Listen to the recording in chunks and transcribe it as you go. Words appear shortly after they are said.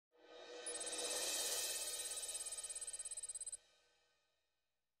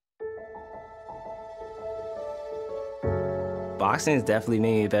Boxing has definitely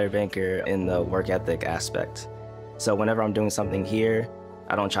made me a better banker in the work ethic aspect. So whenever I'm doing something here,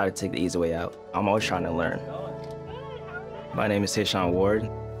 I don't try to take the easy way out. I'm always trying to learn. My name is Tashawn Ward.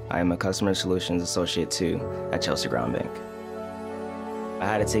 I am a Customer Solutions Associate 2 at Chelsea Groton Bank. I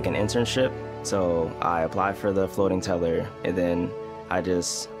had to take an internship, so I applied for the floating teller, and then I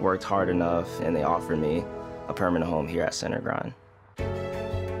just worked hard enough and they offered me a permanent home here at Center Groton.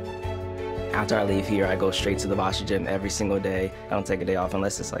 After I leave here, I go straight to the boxing gym every single day. I don't take a day off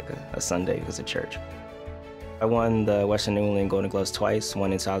unless it's like a Sunday because of church. I won the Western New England Golden Gloves twice,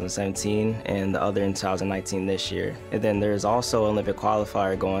 one in 2017 and the other in 2019 this year. And then there's also an Olympic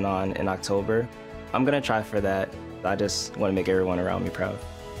qualifier going on in October. I'm gonna try for that. I just want to make everyone around me proud.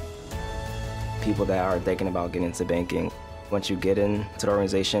 People that are thinking about getting into banking, once you get into the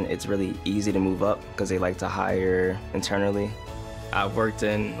organization, it's really easy to move up because they like to hire internally. I've worked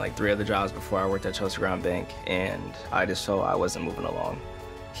in like 3 other jobs before I worked at Chelsea Groton Bank, and I just felt I wasn't moving along.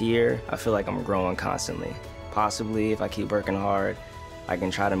 Here, I feel like I'm growing constantly. Possibly, if I keep working hard, I can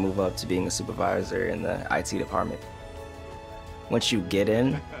try to move up to being a supervisor in the IT department. Once you get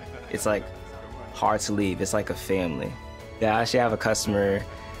in, it's like hard to leave. It's like a family. Yeah, I actually have a customer,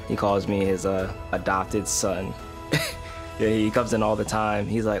 he calls me his adopted son. Yeah, he comes in all the time.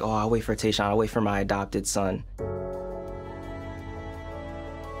 He's like, oh, I'll wait for Tashawn, I'll wait for my adopted son.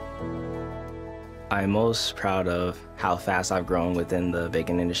 I'm most proud of how fast I've grown within the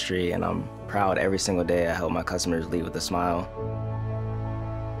banking industry, and I'm proud every single day I help my customers leave with a smile.